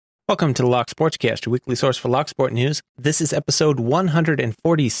Welcome to the Lock Sportscast, your weekly source for Lock Sport news. This is episode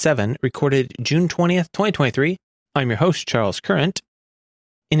 147, recorded June 20th, 2023. I'm your host, Charles Current.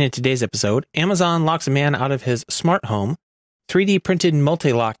 In today's episode, Amazon locks a man out of his smart home, 3D printed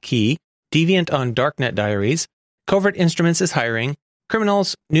multi-lock key, Deviant on Darknet Diaries, Covert Instruments is hiring,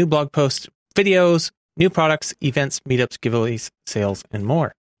 criminals, new blog posts, videos, new products, events, meetups, giveaways, sales, and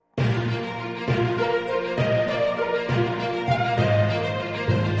more.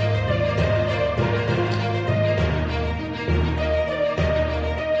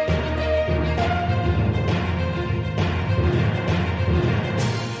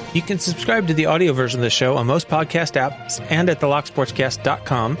 You can subscribe to the audio version of the show on most podcast apps and at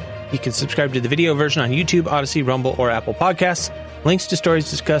thelocksportscast.com. You can subscribe to the video version on YouTube, Odyssey, Rumble, or Apple Podcasts. Links to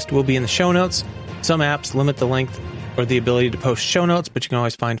stories discussed will be in the show notes. Some apps limit the length or the ability to post show notes, but you can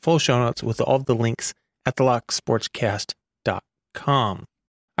always find full show notes with all of the links at thelocksportscast.com.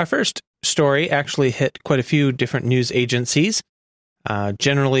 Our first story actually hit quite a few different news agencies,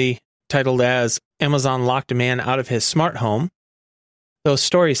 generally titled as Amazon locked a man out of his smart home. Those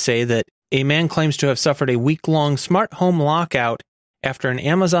stories say that a man claims to have suffered a week-long smart home lockout after an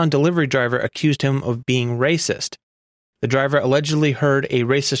Amazon delivery driver accused him of being racist. The driver allegedly heard a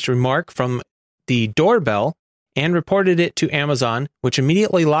racist remark from the doorbell and reported it to Amazon, which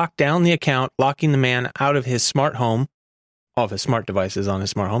immediately locked down the account, locking the man out of his smart home, all of his smart devices on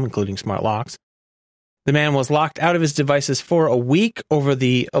his smart home, including smart locks. The man was locked out of his devices for a week over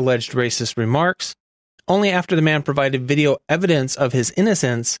the alleged racist remarks. Only after the man provided video evidence of his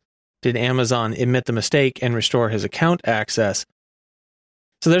innocence did Amazon admit the mistake and restore his account access.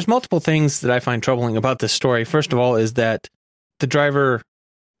 So there's multiple things that I find troubling about this story. First of all is that the driver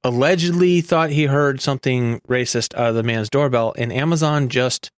allegedly thought he heard something racist out of the man's doorbell, and Amazon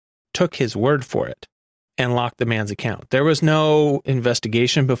just took his word for it and locked the man's account. There was no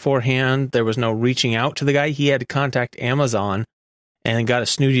investigation beforehand. There was no reaching out to the guy. He had to contact Amazon and got a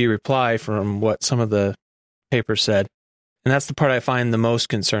snooty reply from what some of the papers said. And that's the part I find the most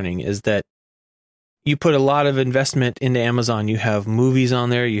concerning, is that you put a lot of investment into Amazon. You have movies on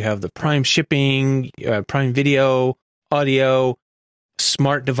there. You have the Prime shipping, Prime Video, audio,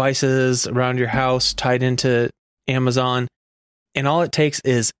 smart devices around your house tied into Amazon. And all it takes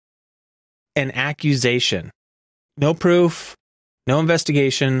is an accusation. No proof, no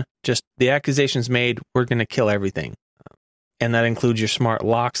investigation, just the accusation's made. We're going to kill everything. And that includes your smart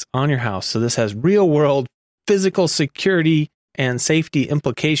locks on your house. So this has real-world physical security and safety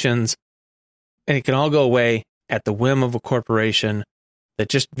implications, and it can all go away at the whim of a corporation that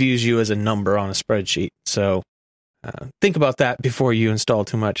just views you as a number on a spreadsheet. So think about that before you install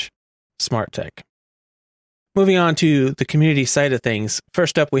too much smart tech. Moving on to the community side of things.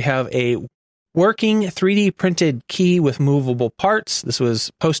 First up, we have a working 3D printed key with movable parts. This was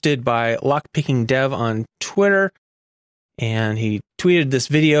posted by Lockpicking Dev on Twitter. And he tweeted this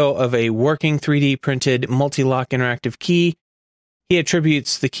video of a working 3D printed multi-lock interactive key. He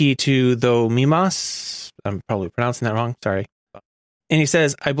attributes the key to Mimas. I'm probably pronouncing that wrong. Sorry. And he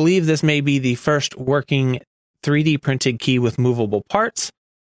says, I believe this may be the first working 3D printed key with movable parts.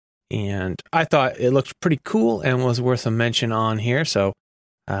 And I thought it looked pretty cool and was worth a mention on here. So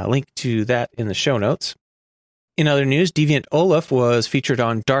link to that in the show notes. In other news, Deviant Olaf was featured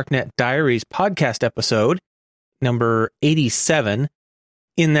on Darknet Diaries podcast episode number 87.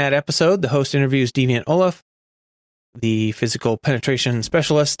 In that episode, the host interviews Deviant Olaf, the physical penetration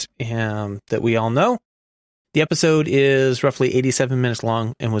specialist that we all know. The episode is roughly 87 minutes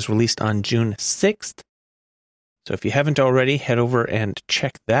long and was released on June 6th. So if you haven't already, head over and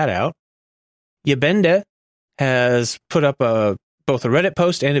check that out. Yabende has put up both a Reddit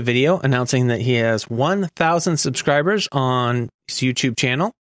post and a video announcing that he has 1,000 subscribers on his YouTube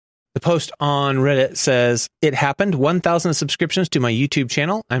channel. The post on Reddit says, it happened, 1,000 subscriptions to my YouTube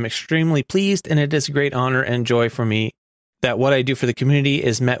channel. I'm extremely pleased, and it is a great honor and joy for me that what I do for the community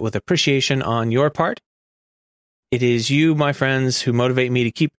is met with appreciation on your part. It is you, my friends, who motivate me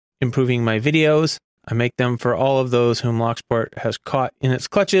to keep improving my videos. I make them for all of those whom Locksport has caught in its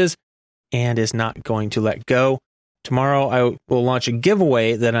clutches and is not going to let go. Tomorrow, I will launch a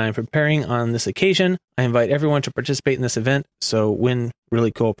giveaway that I'm preparing on this occasion. I invite everyone to participate in this event, so win really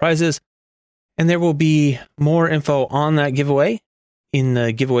cool prizes. And there will be more info on that giveaway in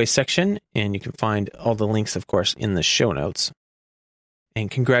the giveaway section, and you can find all the links, of course, in the show notes. And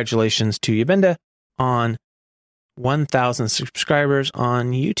congratulations to Yabenda on 1,000 subscribers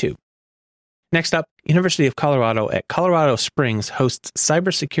on YouTube. Next up, University of Colorado at Colorado Springs hosts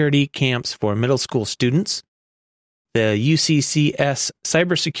cybersecurity camps for middle school students. The UCCS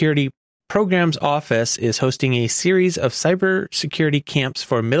Cybersecurity Programs Office is hosting a series of cybersecurity camps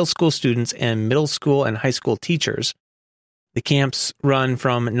for middle school students and middle school and high school teachers. The camps run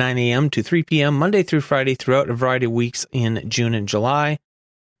from 9 a.m. to 3 p.m. Monday through Friday throughout a variety of weeks in June and July.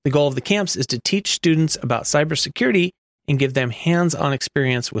 The goal of the camps is to teach students about cybersecurity and give them hands-on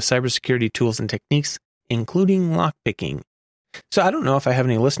experience with cybersecurity tools and techniques, including lockpicking. So I don't know if I have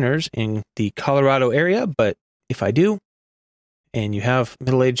any listeners in the Colorado area, but if I do, and you have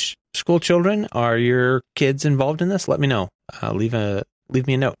middle-aged school children, are your kids involved in this? Let me know. Leave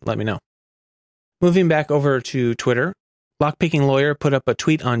me a note. Let me know. Moving back over to Twitter, Lockpicking Lawyer put up a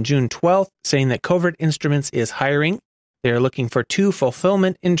tweet on June 12th saying that Covert Instruments is hiring. They are looking for 2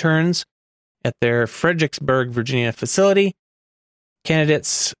 fulfillment interns at their Fredericksburg, Virginia facility.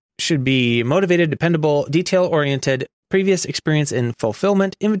 Candidates should be motivated, dependable, detail-oriented. Previous experience in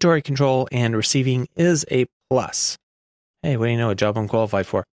fulfillment, inventory control, and receiving is a plus. Hey, what do you know? A job I'm qualified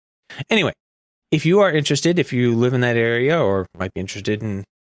for. Anyway, if you are interested, if you live in that area or might be interested in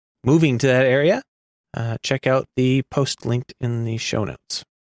moving to that area, check out the post linked in the show notes.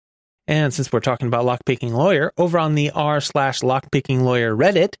 And since we're talking about Lockpicking Lawyer, over on the r/Lockpicking Lawyer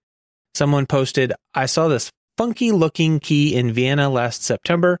Reddit, someone posted, I saw this funky looking key in Vienna last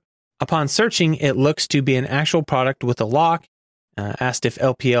September. Upon searching, it looks to be an actual product with a lock. Asked if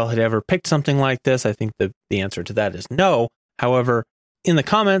LPL had ever picked something like this. I think the answer to that is no. However, in the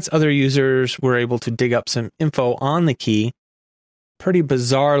comments, other users were able to dig up some info on the key. Pretty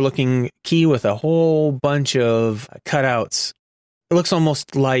bizarre looking key with a whole bunch of cutouts. It looks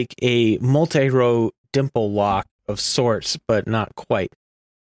almost like a multi-row dimple lock of sorts, but not quite.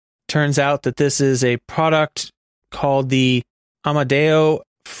 Turns out that this is a product called the Amadeo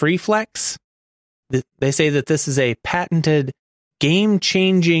FreeFlex. They say that this is a patented,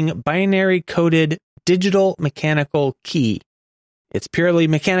 game-changing, binary-coded digital mechanical key. It's purely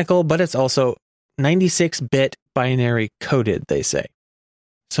mechanical, but it's also 96-bit binary coded, they say.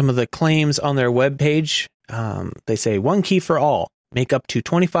 Some of the claims on their webpage, they say 1 key for all, make up to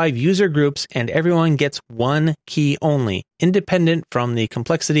 25 user groups, and everyone gets 1 key only, independent from the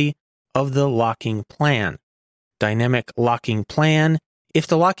complexity of the locking plan. Dynamic locking plan. If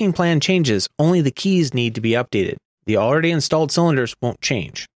the locking plan changes, only the keys need to be updated. The already installed cylinders won't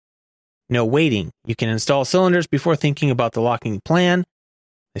change. No waiting. You can install cylinders before thinking about the locking plan.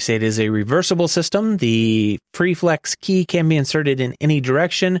 They say it is a reversible system. The FreeFlex key can be inserted in any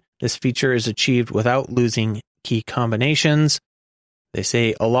direction. This feature is achieved without losing key combinations. They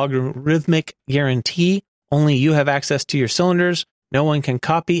say a logarithmic guarantee. Only you have access to your cylinders. No one can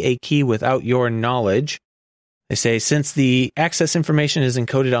copy a key without your knowledge. They say since the access information is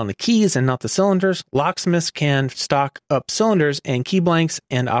encoded on the keys and not the cylinders, locksmiths can stock up cylinders and key blanks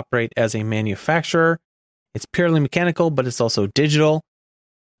and operate as a manufacturer. It's purely mechanical, but it's also digital.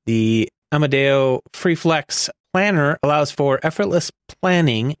 The Amadeo FreeFlex Planner allows for effortless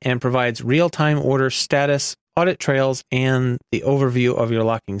planning and provides real-time order status, audit trails, and the overview of your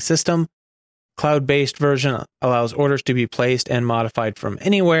locking system. Cloud-based version allows orders to be placed and modified from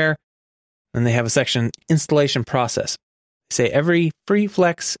anywhere. And they have a section, installation process. They say every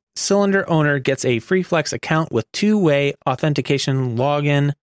FreeFlex cylinder owner gets a FreeFlex account with 2-way authentication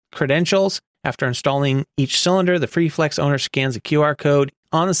login credentials. After installing each cylinder, the FreeFlex owner scans a QR code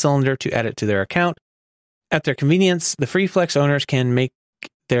on the cylinder to add it to their account. At their convenience, the FreeFlex owners can make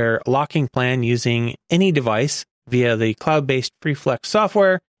their locking plan using any device via the cloud-based FreeFlex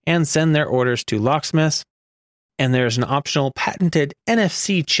software and send their orders to locksmiths. And there's an optional patented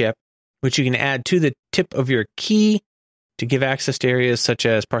NFC chip which you can add to the tip of your key to give access to areas such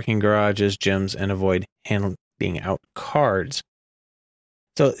as parking garages, gyms, and avoid handing out cards.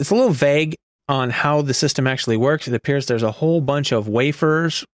 So it's a little vague on how the system actually works. It appears there's a whole bunch of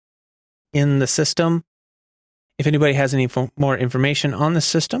wafers in the system. If anybody has any more information on the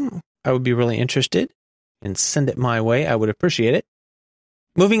system, I would be really interested, and send it my way. I would appreciate it.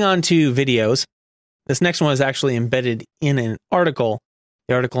 Moving on to videos. This next one is actually embedded in an article.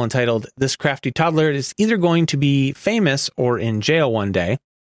 The article entitled, This Crafty Toddler is Either Going to Be Famous or in Jail One Day.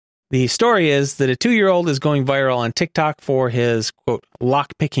 The story is that a 2-year-old is going viral on TikTok for his, quote,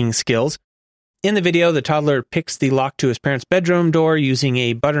 lock-picking skills. In the video, the toddler picks the lock to his parents' bedroom door using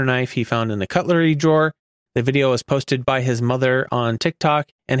a butter knife he found in the cutlery drawer. The video was posted by his mother on TikTok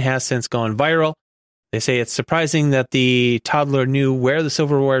and has since gone viral. They say it's surprising that the toddler knew where the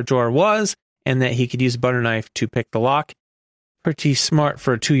silverware drawer was and that he could use a butter knife to pick the lock. Pretty smart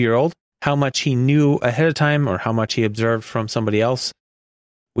for a 2-year-old. How much he knew ahead of time or how much he observed from somebody else,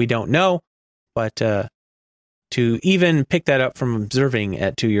 we don't know. But to even pick that up from observing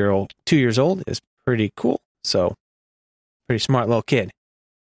at 2 years old is pretty cool. So, pretty smart little kid.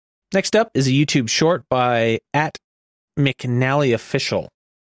 Next up is a YouTube short by @McNallyOfficial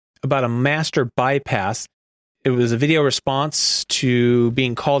about a master bypass. It was a video response to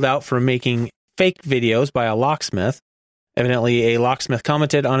being called out for making fake videos by a locksmith. Evidently, a locksmith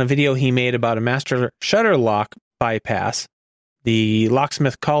commented on a video he made about a master shutter lock bypass. The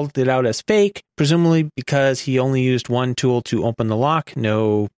locksmith called it out as fake, presumably because he only used one tool to open the lock,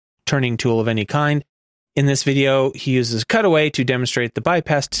 no turning tool of any kind. In this video, he uses a cutaway to demonstrate the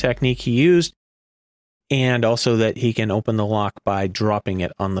bypass technique he used, and also that he can open the lock by dropping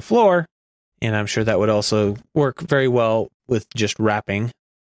it on the floor. And I'm sure that would also work very well with just wrapping.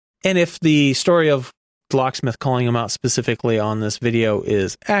 And if the story of the locksmith calling him out specifically on this video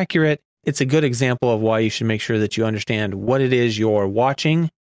is accurate, it's a good example of why you should make sure that you understand what it is you're watching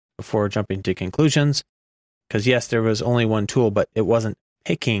before jumping to conclusions. Because yes, there was only one tool, but it wasn't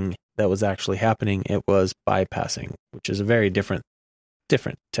picking that was actually happening. It was bypassing, which is a very different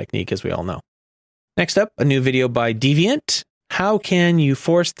technique, as we all know. Next up, a new video by Deviant. How can you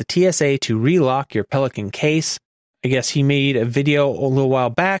force the TSA to relock your Pelican case? I guess he made a video a little while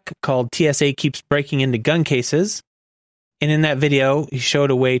back called TSA Keeps Breaking Into Gun Cases. And in that video, he showed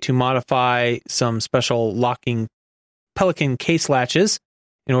a way to modify some special locking Pelican case latches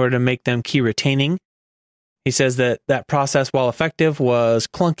in order to make them key retaining. He says that process, while effective, was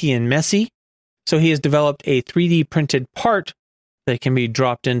clunky and messy. So he has developed a 3D printed part that can be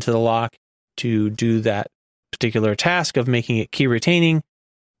dropped into the lock to do that particular task of making it key retaining.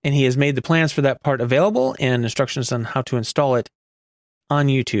 And he has made the plans for that part available and instructions on how to install it on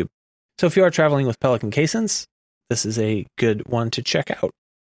YouTube. So if you are traveling with Pelican cases, this is a good one to check out.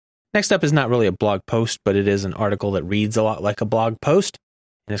 Next up is not really a blog post, but it is an article that reads a lot like a blog post.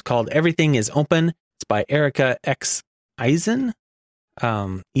 And it's called Everything is Open. It's by Erica X. Eisen.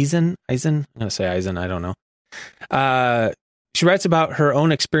 I'm going to say Eisen, I don't know. She writes about her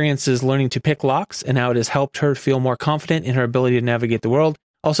own experiences learning to pick locks and how it has helped her feel more confident in her ability to navigate the world.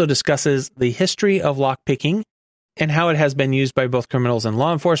 Also discusses the history of lock picking and how it has been used by both criminals and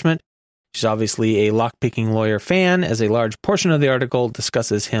law enforcement. She's obviously a lock-picking lawyer fan, as a large portion of the article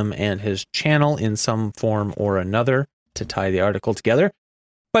discusses him and his channel in some form or another to tie the article together.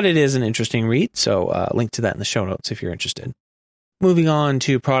 But it is an interesting read, so link to that in the show notes if you're interested. Moving on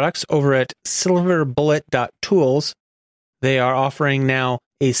to products over at silverbullet.tools. They are offering now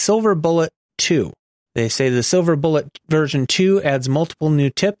a Silver Bullet 2. They say the Silver Bullet version 2 adds multiple new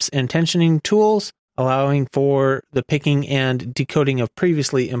tips and tensioning tools, allowing for the picking and decoding of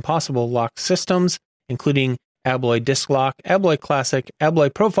previously impossible lock systems, including Abloy Disc Lock, Abloy Classic,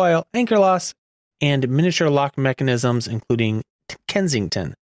 Abloy Profile, Anchor Loss, and miniature lock mechanisms, including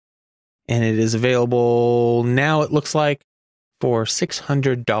Kensington. And it is available now, it looks like, for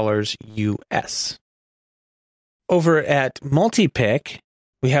 $600 US. Over at Multipick,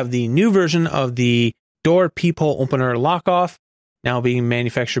 we have the new version of the door peephole opener lock-off, now being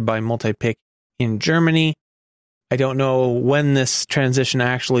manufactured by Multipick in Germany. I don't know when this transition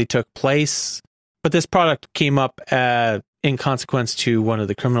actually took place, but this product came up in consequence to one of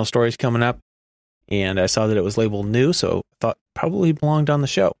the criminal stories coming up, and I saw that it was labeled new, so I thought probably belonged on the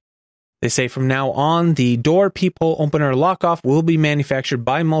show. They say from now on, the door peephole opener lock-off will be manufactured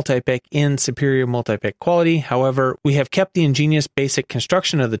by Multipick in superior Multipick quality. However, we have kept the ingenious basic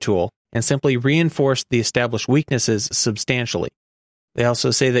construction of the tool and simply reinforced the established weaknesses substantially. They also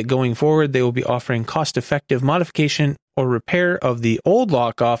say that going forward, they will be offering cost-effective modification or repair of the old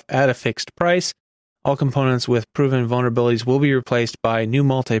lock-off at a fixed price. All components with proven vulnerabilities will be replaced by new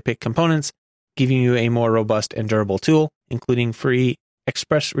Multipick components, giving you a more robust and durable tool, including free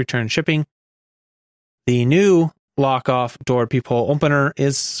express return shipping. The new lock-off door peephole opener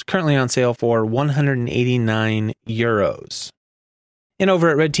is currently on sale for €189. And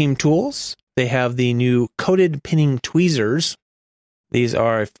over at Red Team Tools, they have the new coated pinning tweezers. These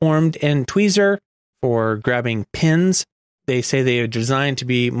are a formed end tweezer for grabbing pins. They say they are designed to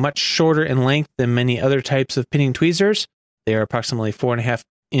be much shorter in length than many other types of pinning tweezers. They are approximately 4.5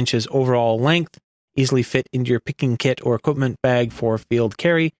 inches overall length, easily fit into your picking kit or equipment bag for field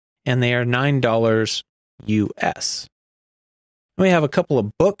carry, and they are $9 US. We have a couple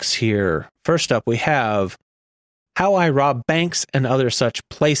of books here. First up, we have How I Rob Banks and Other Such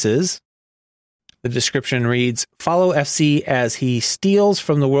Places. The description reads, follow FC as he steals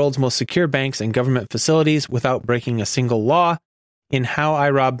from the world's most secure banks and government facilities without breaking a single law. In How I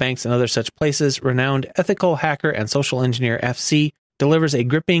Rob Banks and Other Such Places, renowned ethical hacker and social engineer FC delivers a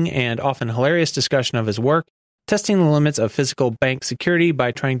gripping and often hilarious discussion of his work, testing the limits of physical bank security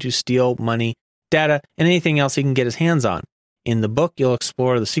by trying to steal money, data, and anything else he can get his hands on. In the book, you'll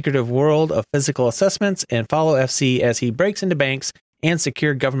explore the secretive world of physical assessments and follow FC as he breaks into banks and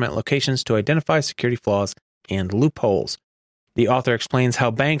secure government locations to identify security flaws and loopholes. The author explains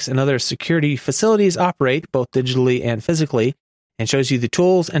how banks and other security facilities operate, both digitally and physically, and shows you the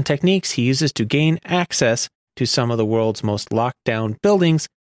tools and techniques he uses to gain access to some of the world's most locked down buildings.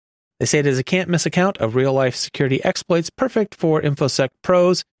 They say it is a can't-miss account of real-life security exploits perfect for InfoSec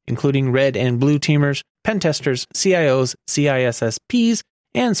pros, including red and blue teamers, pen testers, CIOs, CISSPs,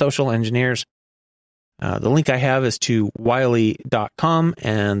 and social engineers. The link I have is to wiley.com,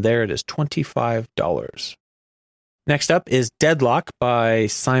 and there it is $25. Next up is Deadlock by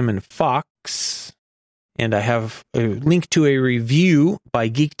Simon Fox, and I have a link to a review by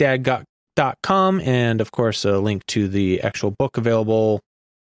geekdad.com, and of course a link to the actual book available.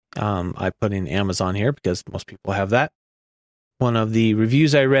 I put in Amazon here because most people have that. One of the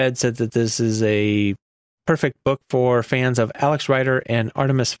reviews I read said that this is a perfect book for fans of Alex Rider and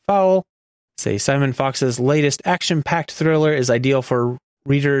Artemis Fowl. Say Simon Fox's latest action-packed thriller is ideal for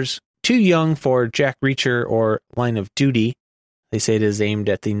readers too young for Jack Reacher or Line of Duty. They say it is aimed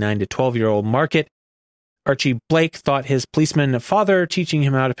at the 9 to 12-year-old market. Archie Blake thought his policeman father teaching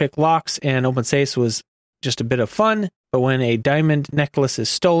him how to pick locks and open safes was just a bit of fun, but when a diamond necklace is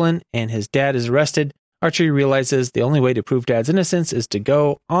stolen and his dad is arrested, Archie realizes the only way to prove Dad's innocence is to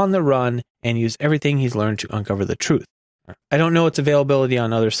go on the run and use everything he's learned to uncover the truth. I don't know its availability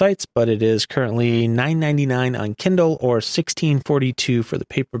on other sites, but it is currently $9.99 on Kindle or $16.42 for the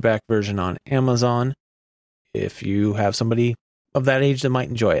paperback version on Amazon, if you have somebody of that age that might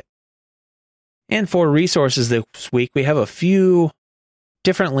enjoy it. And for resources this week, we have a few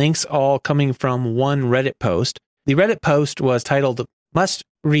different links all coming from one Reddit post. The Reddit post was titled Must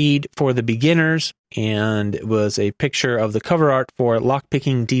Read for the Beginners, and it was a picture of the cover art for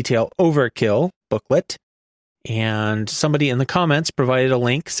Lockpicking Detail Overkill booklet. And somebody in the comments provided a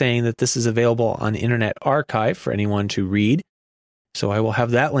link saying that this is available on Internet Archive for anyone to read. So I will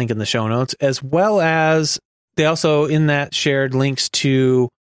have that link in the show notes, as well as they also in that shared links to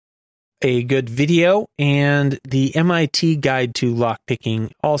a good video and the MIT guide to lockpicking.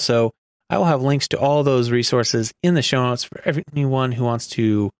 Also, I will have links to all those resources in the show notes for anyone who wants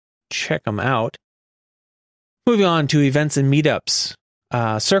to check them out. Moving on to events and meetups.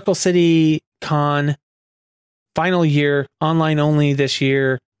 Circle City Con, final year, online only this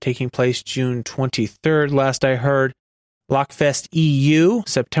year, taking place June 23rd, last I heard. Lockfest EU,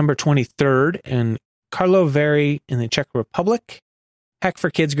 September 23rd, in Karlovy in the Czech Republic. Hack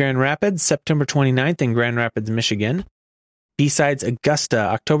for Kids Grand Rapids, September 29th in Grand Rapids, Michigan. B-Sides Augusta,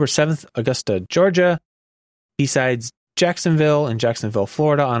 October 7th, Augusta, Georgia. B-Sides Jacksonville in Jacksonville,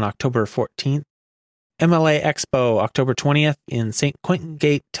 Florida on October 14th. MLA Expo, October 20th in St. Quentin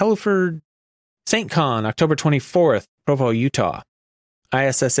Gate, Telford. St. Con, October 24th, Provo, Utah.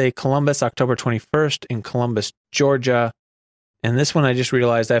 ISSA Columbus, October 21st in Columbus, Georgia. And this one I just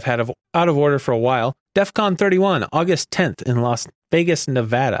realized I've had out of order for a while. DEF CON 31, August 10th in Las Vegas,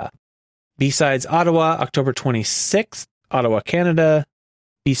 Nevada. B-Sides Ottawa, October 26th, Ottawa, Canada.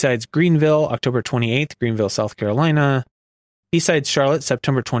 B-Sides Greenville, October 28th, Greenville, South Carolina. B-Sides Charlotte,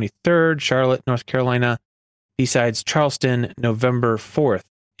 September 23rd, Charlotte, North Carolina. B-Sides Charleston, November 4th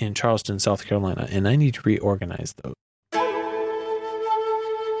in Charleston, South Carolina. And I need to reorganize those.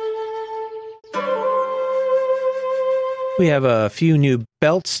 We have a few new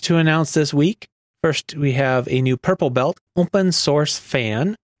belts to announce this week. First, we have a new purple belt. Open Source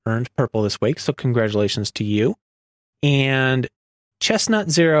Fan earned purple this week, so congratulations to you. And Chestnut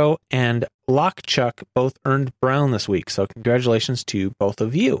Zero and Lockchuck both earned brown this week, so congratulations to both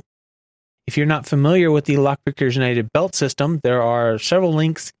of you. If you're not familiar with the Lockpickers United belt system, there are several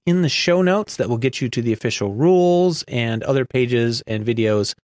links in the show notes that will get you to the official rules and other pages and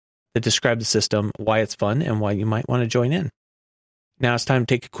videos that describe the system, why it's fun, and why you might want to join in. Now it's time to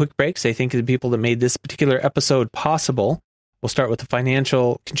take a quick break. Say thank you to the people that made this particular episode possible. We'll start with the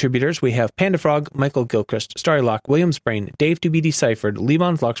financial contributors. We have Panda Frog, Michael Gilchrist, Starrylock, Williams Brain, Dave to be Deciphered,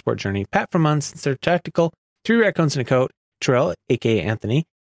 Levon's Locksport Journey, Pat from Uncensored Tactical, 3 Raccoons in a Coat, Terrell, a.k.a. Anthony,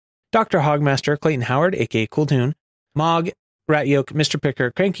 Dr. Hogmaster, Clayton Howard, a.k.a. Cool Tune, Mog, Rat Yoke, Mr.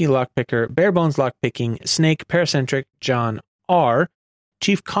 Picker, Cranky Lockpicker, Barebones Lockpicking, Snake, Paracentric, John R.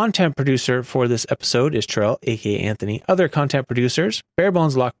 Chief content producer for this episode is Terrell, a.k.a. Anthony. Other content producers,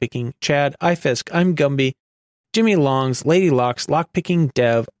 Barebones Lockpicking, Chad, iFisk, I'm Gumby, Jimmy Longs, Lady Locks, Lockpicking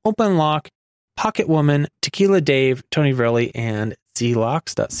Dev, Open Lock, Pocket Woman, Tequila Dave, Tony Verley, and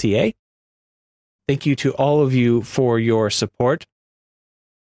zlocks.ca. Thank you to all of you for your support.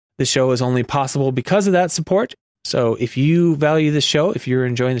 The show is only possible because of that support. So if you value the show, if you're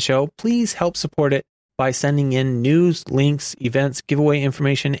enjoying the show, please help support it by sending in news, links, events, giveaway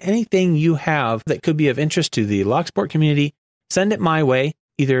information, anything you have that could be of interest to the Locksport community. send it my way.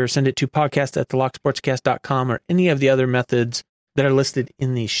 Either send it to podcast@thelocksportscast.com or any of the other methods that are listed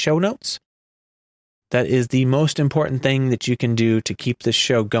in the show notes. That is the most important thing that you can do to keep this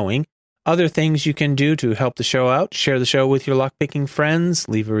show going. Other things you can do to help the show out: share the show with your lockpicking friends,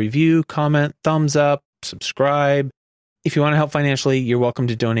 leave a review, comment, thumbs up, subscribe. If you want to help financially, you're welcome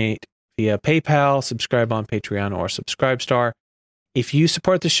to donate via PayPal, subscribe on Patreon, or Subscribestar. If you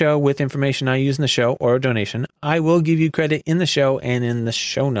support the show with information I use in the show or a donation, I will give you credit in the show and in the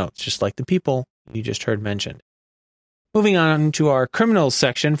show notes, just like the people you just heard mentioned. Moving on to our criminals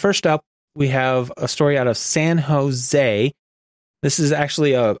section. First up, we have a story out of San Jose. This is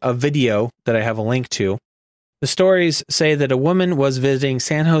actually a video that I have a link to. The stories say that a woman was visiting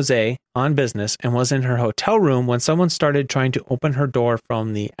San Jose on business and was in her hotel room when someone started trying to open her door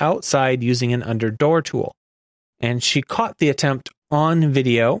from the outside using an under-door tool. And she caught the attempt on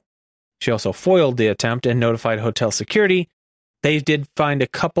video. She also foiled the attempt and notified hotel security. They did find a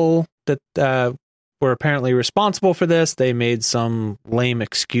couple that were apparently responsible for this. They made some lame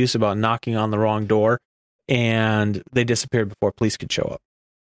excuse about knocking on the wrong door, and they disappeared before police could show up.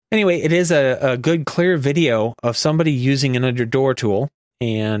 Anyway, it is a good, clear video of somebody using an under-door tool,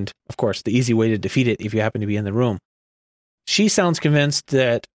 and, of course, the easy way to defeat it if you happen to be in the room. She sounds convinced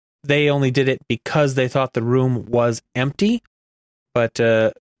that they only did it because they thought the room was empty, but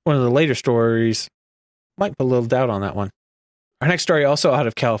one of the later stories might put a little doubt on that one. Our next story, also out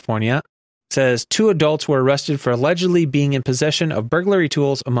of California, says 2 adults were arrested for allegedly being in possession of burglary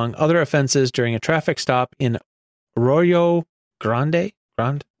tools, among other offenses, during a traffic stop in Arroyo Grande?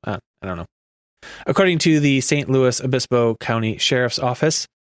 I don't know. According to the St. Louis Obispo County Sheriff's Office,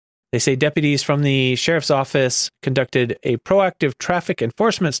 they say deputies from the Sheriff's Office conducted a proactive traffic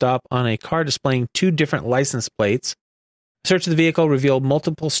enforcement stop on a car displaying 2 different license plates. A search of the vehicle revealed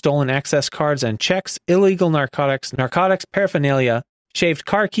multiple stolen access cards and checks, illegal narcotics paraphernalia, shaved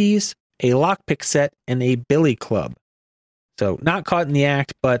car keys, a lockpick set, and a billy club. So not caught in the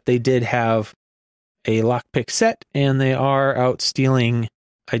act, but they did have a lockpick set, and they are out stealing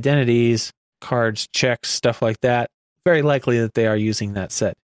identities, cards, checks, stuff like that. Very likely that they are using that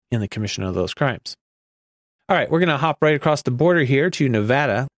set in the commission of those crimes. All right, we're going to hop right across the border here to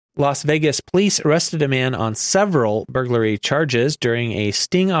Nevada. Las Vegas police arrested a man on several burglary charges during a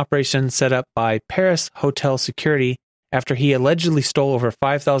sting operation set up by Paris Hotel Security after he allegedly stole over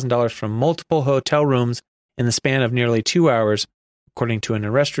 $5,000 from multiple hotel rooms in the span of nearly 2 hours, according to an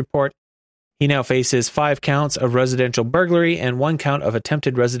arrest report. He now faces 5 counts of residential burglary and 1 count of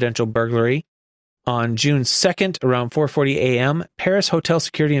attempted residential burglary. On June 2nd, around 4:40 a.m., Paris Hotel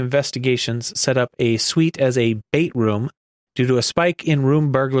Security Investigations set up a suite as a bait room due to a spike in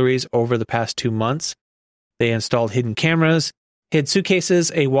room burglaries over the past 2 months. They installed hidden cameras, hid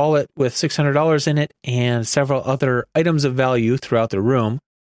suitcases, a wallet with $600 in it, and several other items of value throughout the room.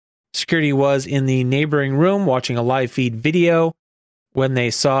 Security was in the neighboring room watching a live feed video when they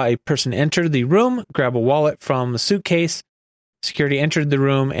saw a person enter the room, grab a wallet from the suitcase. Security entered the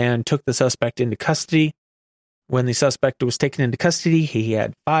room and took the suspect into custody. When the suspect was taken into custody, he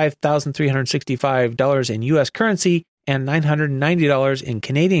had $5,365 in U.S. currency and $990 in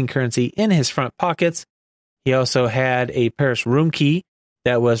Canadian currency in his front pockets. He also had a Paris room key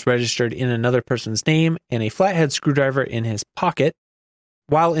that was registered in another person's name and a flathead screwdriver in his pocket.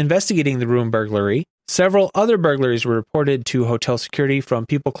 While investigating the room burglary, several other burglaries were reported to hotel security from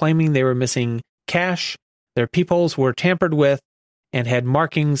people claiming they were missing cash, their peepholes were tampered with, and had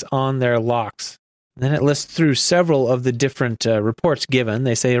markings on their locks. Then it lists through several of the different reports given.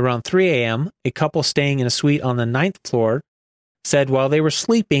 They say around 3 a.m., a couple staying in a suite on the 9th floor said while they were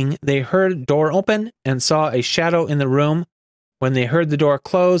sleeping, they heard a door open and saw a shadow in the room. When they heard the door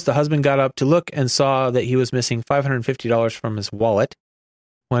close, the husband got up to look and saw that he was missing $550 from his wallet.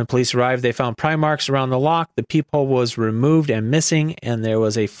 When police arrived, they found pry marks around the lock. The peephole was removed and missing, and there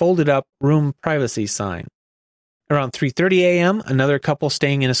was a folded-up room privacy sign. Around 3:30 a.m., another couple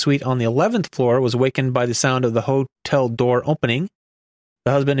staying in a suite on the 11th floor was awakened by the sound of the hotel door opening.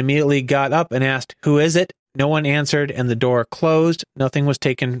 The husband immediately got up and asked, "Who is it?" No one answered, and the door closed. Nothing was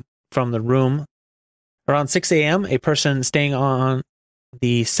taken from the room. Around 6 a.m., a person staying on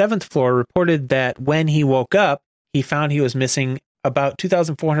the 7th floor reported that when he woke up, he found he was missing about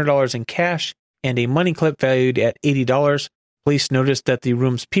 $2,400 in cash and a money clip valued at $80. Police noticed that the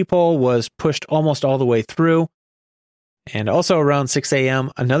room's peephole was pushed almost all the way through. And also around 6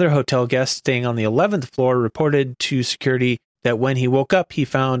 a.m., another hotel guest staying on the 11th floor reported to security that when he woke up, he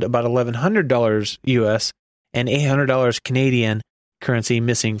found about $1,100 US and $800 Canadian currency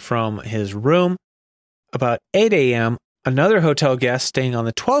missing from his room. About 8 a.m., Another hotel guest staying on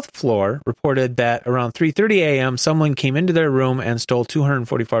the 12th floor reported that around 3:30 a.m., someone came into their room and stole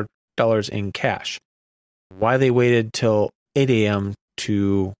 $245 in cash. Why they waited till 8 a.m.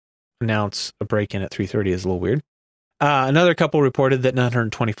 to announce a break-in at 3:30 is a little weird. Another couple reported that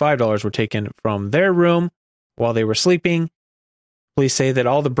 $925 were taken from their room while they were sleeping. Police say that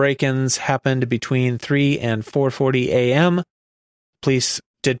all the break-ins happened between 3 and 4:40 a.m. Police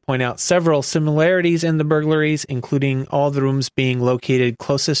did point out several similarities in the burglaries, including all the rooms being located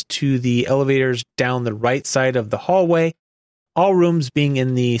closest to the elevators down the right side of the hallway, all rooms being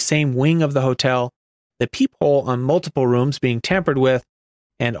in the same wing of the hotel, the peephole on multiple rooms being tampered with,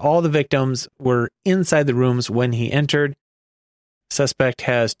 and all the victims were inside the rooms when he entered. Suspect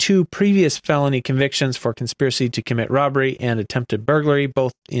has 2 previous felony convictions for conspiracy to commit robbery and attempted burglary,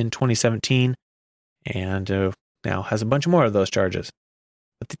 both in 2017, and now has a bunch more of those charges.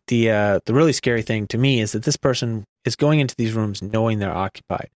 But the really scary thing to me is that this person is going into these rooms knowing they're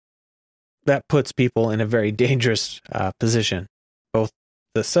occupied. That puts people in a very dangerous position, both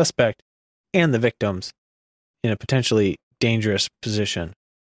the suspect and the victims in a potentially dangerous position.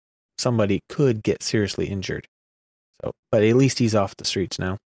 Somebody could get seriously injured. But at least he's off the streets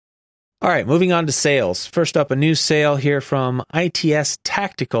now. All right, moving on to sales. First up, a new sale here from ITS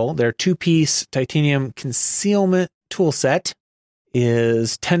Tactical. Their 2-piece titanium concealment tool set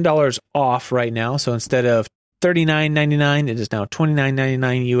is $10 off right now. So instead of $39.99, it is now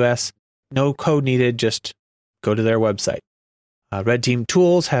 $29.99 US. No code needed, just go to their website. Red Team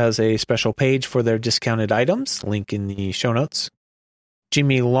Tools has a special page for their discounted items, link in the show notes.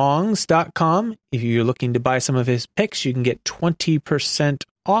 JimmyLongs.com. If you're looking to buy some of his picks, you can get 20%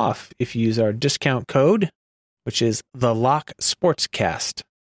 off if you use our discount code, which is the Lock Sportscast.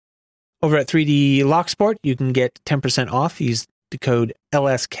 Over at 3D Lock Sport, you can get 10% off. Use the code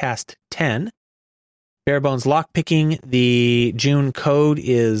LSCast10. Barebones Lockpicking, the June code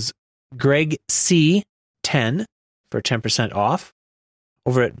is GregC10 for 10% off.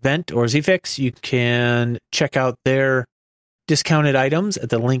 Over at Vent or ZFix, you can check out their discounted items at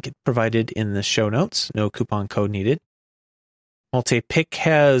the link provided in the show notes. No coupon code needed. Multi-Pick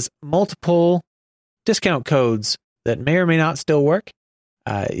has multiple discount codes that may or may not still work.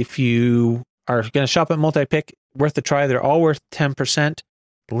 If you are going to shop at Multi-Pick, worth a try. They're all worth 10%.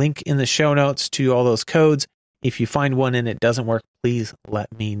 Link in the show notes to all those codes. If you find one and it doesn't work, please let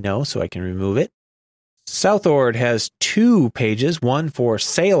me know so I can remove it. Southord has 2 pages, one for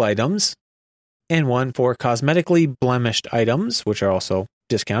sale items and one for cosmetically blemished items, which are also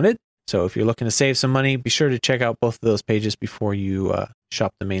discounted. So if you're looking to save some money, be sure to check out both of those pages before you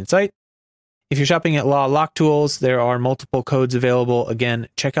shop the main site. If you're shopping at Law Lock Tools, there are multiple codes available. Again,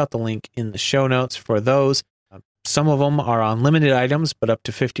 check out the link in the show notes for those. Some of them are on limited items, but up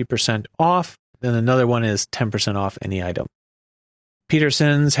to 50% off. Then another one is 10% off any item.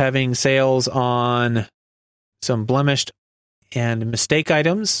 Peterson's having sales on some blemished and mistake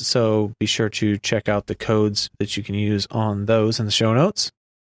items, so be sure to check out the codes that you can use on those in the show notes.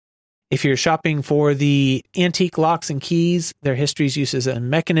 If you're shopping for the Antique Locks and Keys, their Histories, Uses, and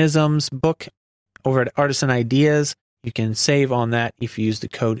Mechanisms book over at Artisan Ideas, you can save on that if you use the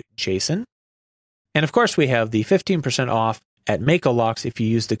code JASON. And of course, we have the 15% off at Mako Locks if you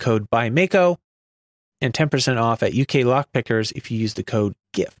use the code BuyMako, and 10% off at UK Lockpickers if you use the code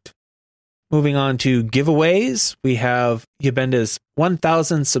GIFT. Moving on to giveaways, we have Yabenda's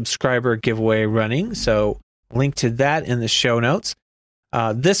 1,000 subscriber giveaway running, so link to that in the show notes.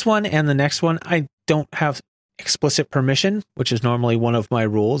 This one and the next one, I don't have explicit permission, which is normally one of my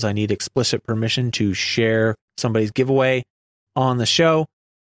rules. I need explicit permission to share somebody's giveaway on the show.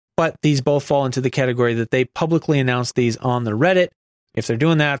 But these both fall into the category that they publicly announce these on the Reddit. If they're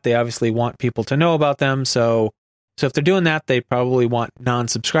doing that, they obviously want people to know about them. So if they're doing that, they probably want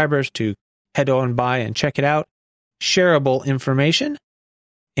non-subscribers to head on by and check it out. Shareable information.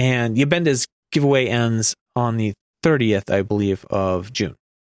 And Yabenda's giveaway ends on the 30th, I believe, of June.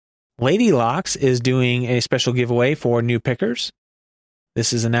 Lady Locks is doing a special giveaway for new pickers.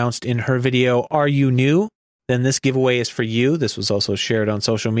 This is announced in her video, Are You New? Then this giveaway is for you. This was also shared on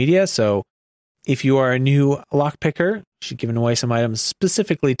social media. So if you are a new lock picker, she's giving away some items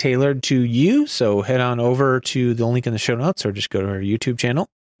specifically tailored to you. So head on over to the link in the show notes or just go to her YouTube channel.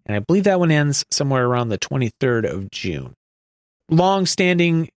 And I believe that one ends somewhere around the 23rd of June.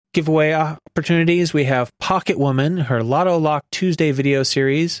 Long-standing giveaway opportunities. We have Pocket Woman. Her Lotto Lock Tuesday video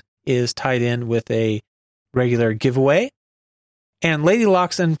series is tied in with a regular giveaway. And Lady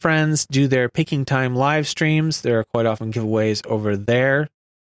Locks and Friends do their Picking Time live streams. There are quite often giveaways over there.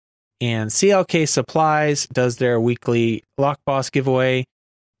 And CLK Supplies does their weekly Lock Boss giveaway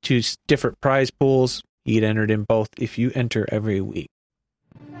to different prize pools. You get entered in both if you enter every week.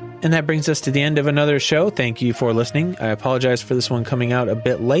 And that brings us to the end of another show. Thank you for listening. I apologize for this one coming out a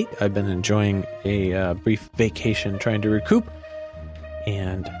bit late. I've been enjoying a brief vacation trying to recoup.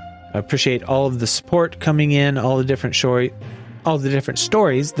 And I appreciate all of the support coming in, all the different stories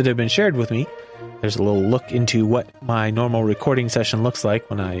that have been shared with me. There's a little look into what my normal recording session looks like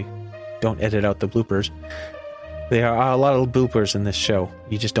when I don't edit out the bloopers. There are a lot of bloopers in this show.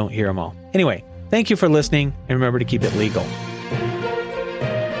 You just don't hear them all. Anyway, thank you for listening, and remember to keep it legal.